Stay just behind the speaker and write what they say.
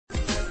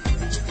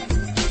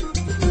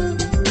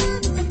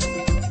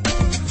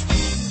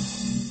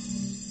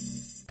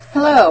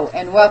Hello,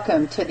 and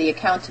welcome to the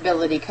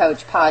Accountability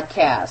Coach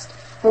podcast,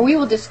 where we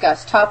will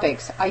discuss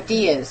topics,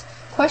 ideas,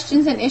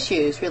 questions, and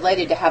issues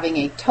related to having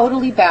a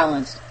totally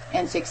balanced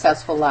and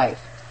successful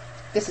life.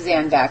 This is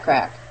Ann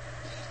Backrack.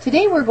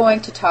 Today we're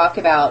going to talk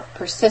about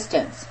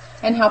persistence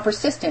and how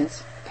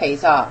persistence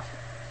pays off.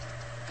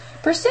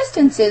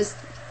 Persistence is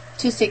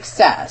to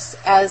success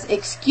as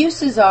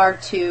excuses are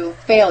to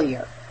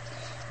failure.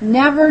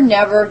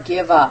 Never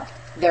give up.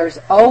 There's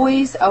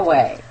always a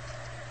way.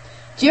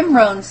 Jim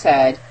Rohn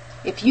said,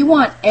 "If you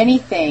want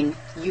anything,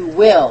 you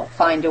will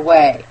find a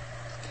way.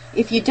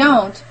 If you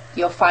don't,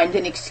 you'll find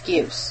an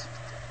excuse."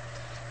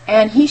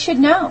 And he should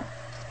know.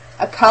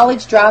 A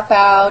college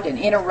dropout and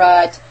in a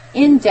rut,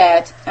 in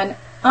debt, and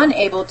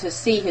unable to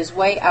see his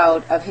way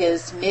out of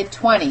his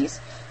mid-20s,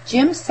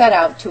 Jim set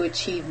out to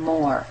achieve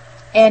more.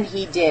 And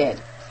he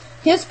did.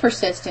 His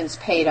persistence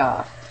paid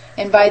off,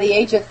 and by the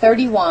age of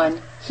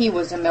 31, he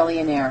was a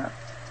millionaire.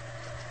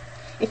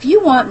 If you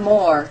want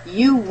more,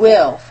 you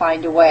will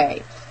find a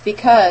way,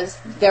 because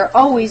there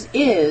always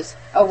is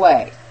a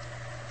way.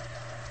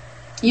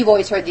 You've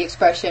always heard the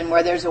expression,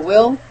 where there's a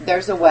will,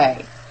 there's a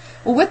way.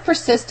 Well, with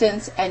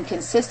persistence and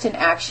consistent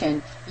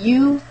action,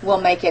 you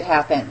will make it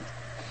happen.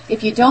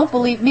 If you don't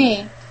believe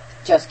me,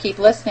 just keep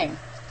listening.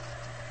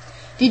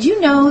 Did you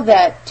know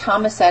that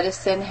Thomas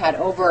Edison had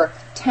over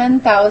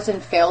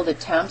 10,000 failed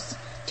attempts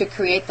to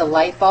create the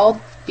light bulb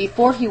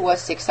before he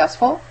was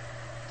successful?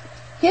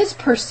 His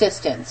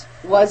persistence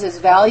was as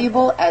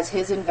valuable as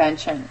his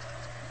invention.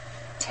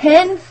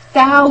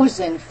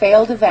 10,000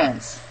 failed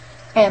events,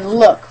 and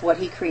look what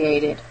he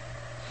created.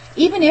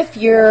 Even if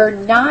you're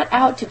not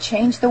out to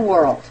change the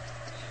world,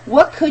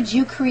 what could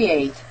you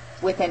create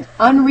with an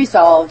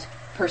unresolved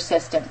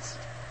persistence?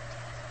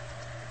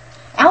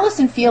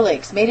 Allison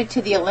Felix made it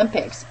to the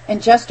Olympics in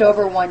just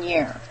over 1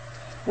 year.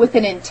 With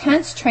an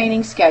intense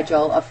training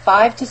schedule of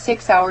 5 to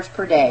 6 hours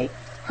per day,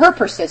 her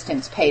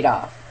persistence paid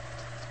off.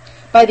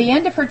 By the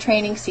end of her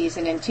training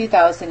season in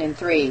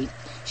 2003,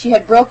 she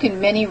had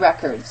broken many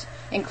records,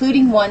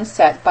 including one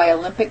set by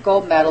Olympic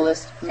gold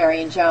medalist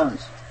Marion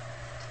Jones.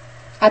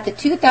 At the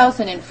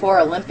 2004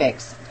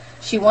 Olympics,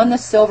 she won the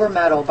silver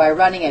medal by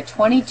running a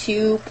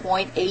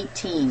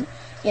 22.18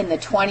 in the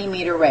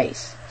 20-meter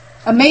race.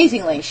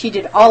 Amazingly, she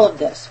did all of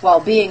this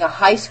while being a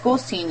high school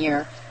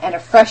senior and a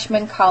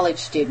freshman college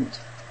student.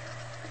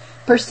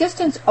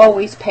 Persistence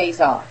always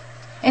pays off,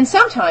 and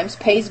sometimes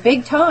pays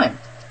big time.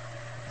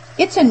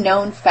 It's a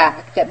known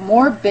fact that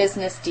more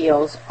business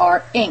deals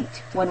are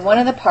inked when one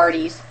of the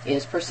parties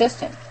is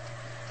persistent.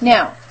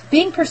 Now,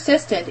 being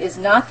persistent is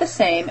not the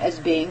same as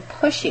being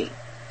pushy.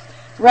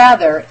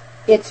 Rather,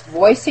 it's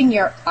voicing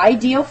your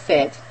ideal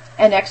fit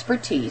and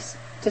expertise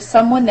to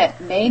someone that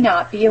may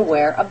not be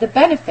aware of the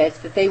benefits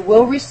that they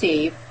will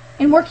receive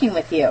in working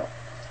with you.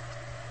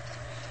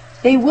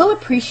 They will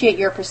appreciate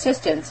your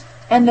persistence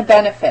and the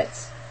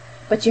benefits,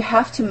 but you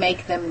have to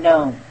make them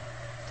known.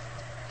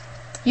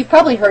 You've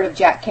probably heard of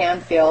Jack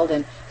Canfield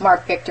and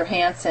Mark Victor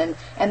Hansen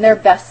and their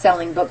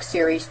best-selling book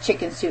series,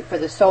 Chicken Soup for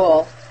the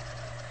Soul.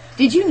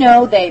 Did you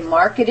know they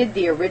marketed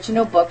the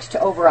original books to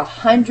over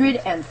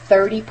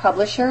 130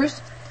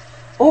 publishers?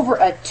 Over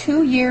a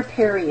 2-year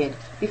period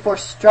before a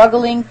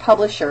struggling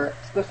publisher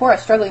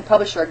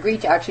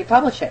agreed to actually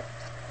publish it.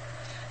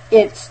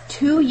 It's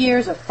 2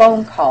 years of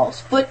phone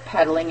calls, foot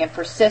pedaling, and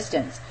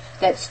persistence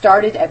that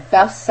started a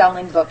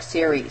best-selling book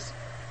series.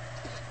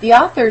 The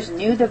authors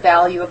knew the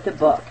value of the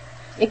book.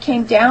 It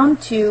came down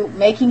to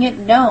making it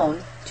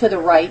known to the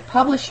right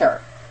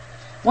publisher.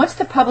 Once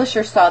the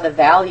publisher saw the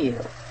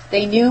value,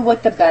 they knew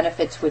what the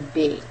benefits would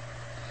be.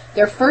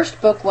 Their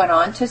first book went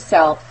on to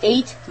sell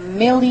 8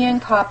 million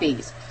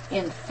copies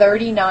in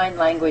 39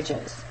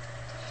 languages.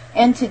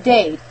 And to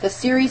date, the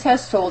series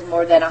has sold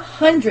more than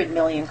 100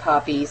 million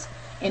copies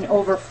in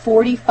over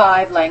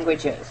 45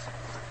 languages.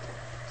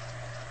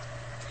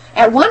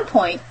 At one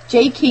point,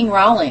 J. King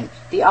Rowling,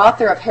 the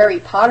author of Harry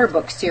Potter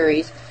book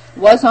series,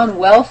 was on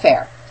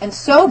welfare and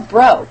so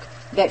broke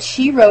that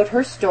she wrote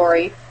her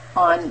story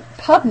on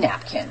pub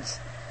napkins.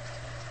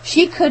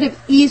 She could have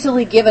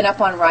easily given up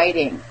on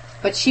writing,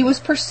 but she was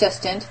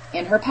persistent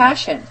in her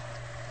passion.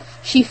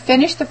 She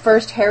finished the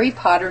first Harry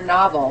Potter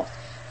novel,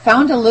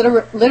 found a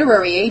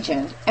literary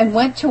agent, and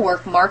went to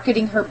work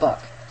marketing her book.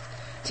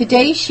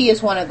 Today she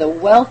is one of the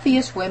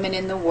wealthiest women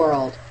in the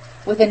world,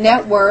 with a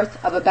net worth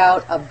of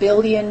about $1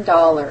 billion.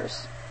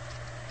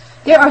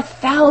 There are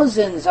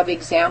thousands of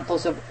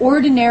examples of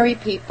ordinary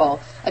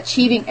people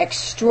achieving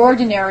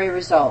extraordinary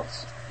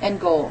results and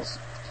goals.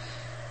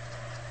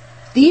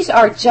 These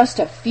are just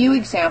a few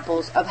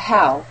examples of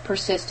how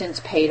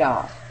persistence paid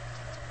off.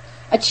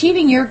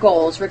 Achieving your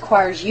goals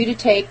requires you to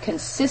take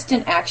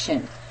consistent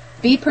action,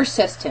 be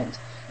persistent,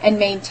 and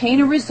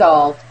maintain a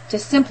resolve to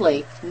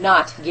simply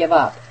not give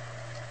up.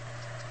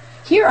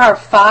 Here are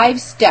 5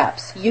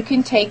 steps you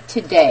can take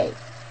today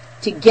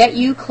to get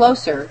you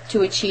closer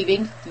to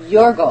achieving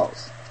your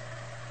goals.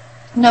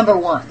 Number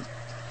 1,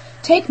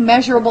 take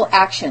measurable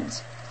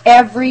actions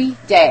every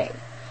day.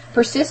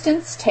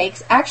 Persistence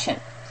takes action.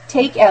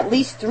 Take at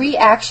least 3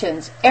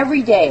 actions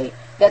every day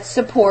that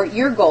support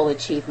your goal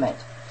achievement.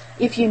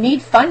 If you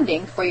need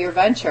funding for your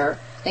venture,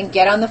 then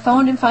get on the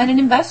phone and find an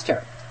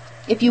investor.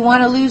 If you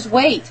want to lose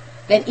weight,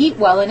 then eat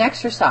well and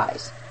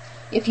exercise.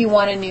 If you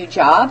want a new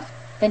job,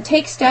 then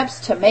take steps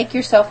to make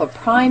yourself a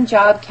prime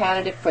job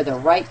candidate for the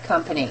right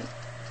company.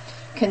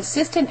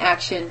 Consistent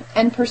action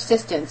and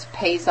persistence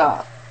pays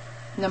off.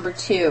 Number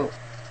 2,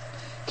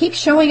 keep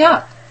showing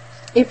up.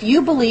 If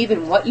you believe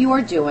in what you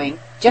are doing,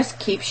 just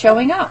keep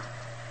showing up.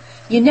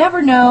 You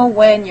never know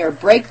when your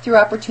breakthrough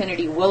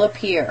opportunity will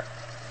appear,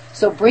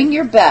 so bring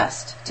your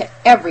best to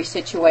every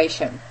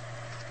situation.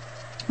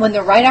 When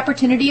the right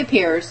opportunity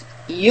appears,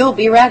 you'll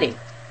be ready.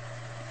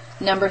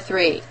 Number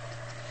 3,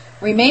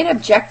 remain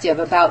objective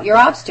about your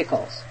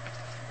obstacles.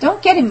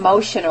 Don't get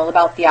emotional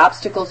about the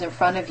obstacles in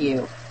front of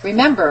you.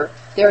 Remember,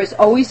 there is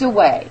always a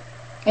way,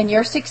 and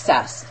your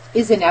success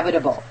is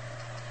inevitable.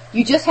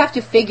 You just have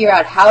to figure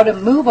out how to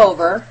move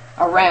over,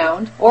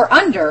 around, or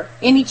under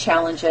any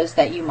challenges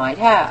that you might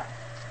have.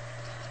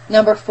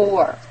 Number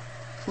 4,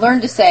 learn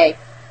to say,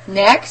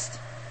 next.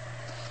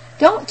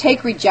 Don't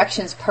take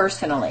rejections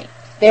personally.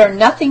 They are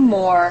nothing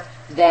more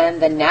than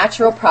the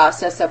natural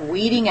process of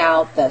weeding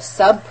out the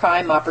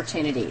subprime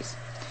opportunities.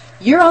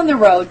 You're on the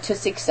road to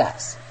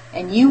success,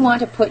 and you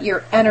want to put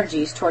your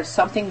energies towards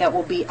something that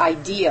will be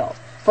ideal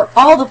for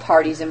all the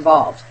parties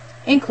involved,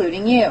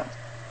 including you.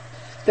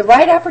 The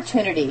right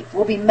opportunity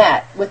will be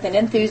met with an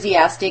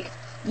enthusiastic,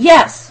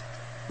 yes,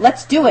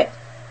 let's do it.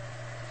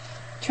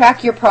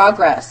 Track your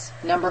progress.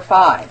 Number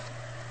 5.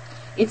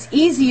 It's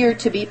easier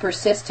to be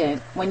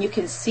persistent when you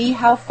can see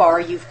how far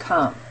you've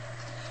come.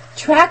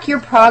 Track your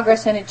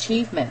progress and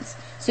achievements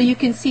so you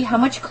can see how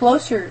much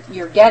closer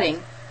you're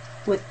getting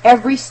with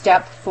every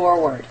step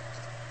forward.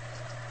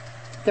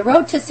 The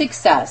road to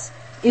success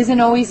isn't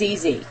always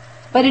easy,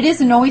 but it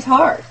isn't always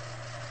hard.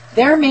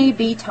 There may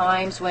be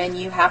times when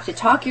you have to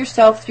talk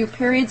yourself through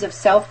periods of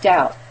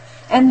self-doubt,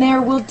 and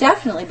there will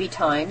definitely be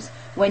times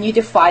when you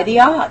defy the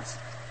odds.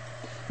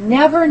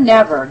 Never,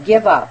 never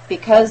give up,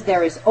 because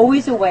there is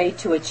always a way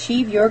to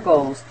achieve your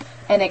goals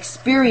and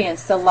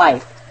experience the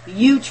life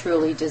you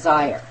truly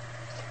desire.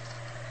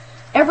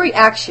 Every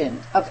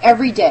action of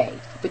every day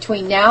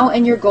between now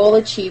and your goal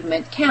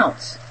achievement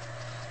counts.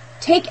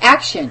 Take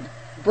action,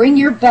 bring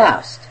your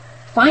best,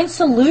 find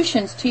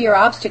solutions to your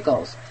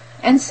obstacles,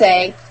 and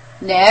say,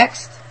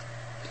 next,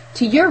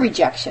 to your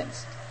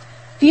rejections.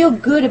 Feel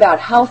good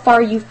about how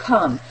far you've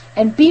come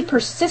and be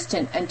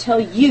persistent until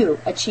you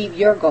achieve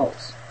your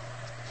goals.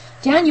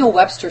 Daniel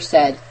Webster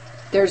said,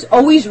 there's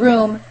always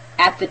room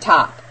at the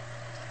top.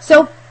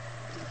 So,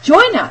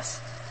 join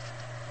us.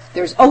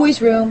 There's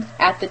always room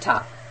at the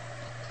top.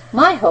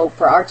 My hope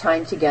for our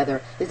time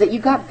together is that you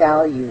got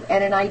value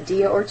and an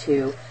idea or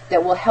two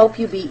that will help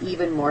you be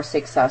even more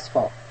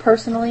successful,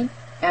 personally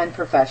and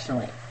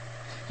professionally.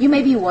 You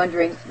may be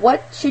wondering,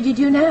 what should you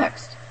do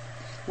next?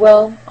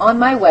 Well, on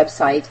my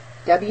website,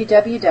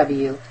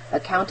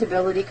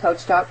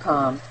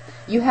 www.accountabilitycoach.com,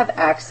 you have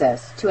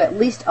access to at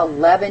least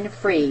 11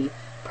 free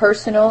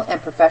personal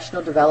and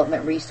professional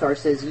development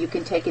resources you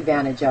can take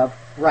advantage of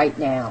right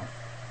now.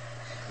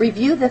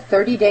 Review the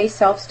 30-day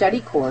self-study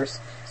course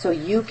so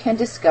you can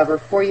discover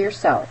for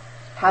yourself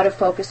how to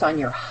focus on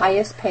your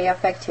highest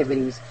payoff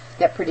activities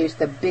that produce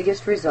the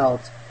biggest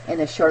results in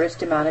the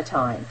shortest amount of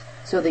time,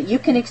 so that you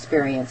can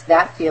experience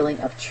that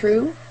feeling of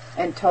true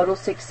and total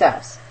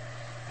success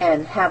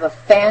and have a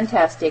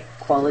fantastic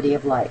quality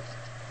of life.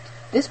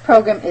 This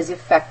program is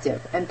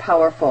effective and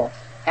powerful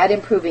at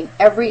improving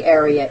every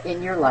area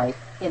in your life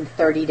in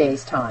 30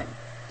 days' time.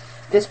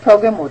 This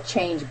program will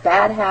change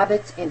bad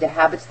habits into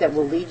habits that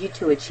will lead you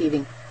to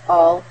achieving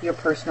all your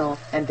personal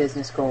and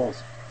business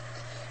goals.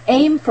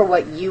 Aim for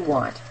what you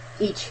want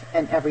each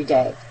and every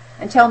day.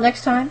 Until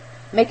next time,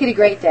 make it a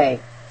great day,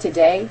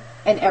 today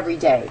and every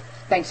day.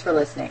 Thanks for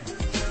listening.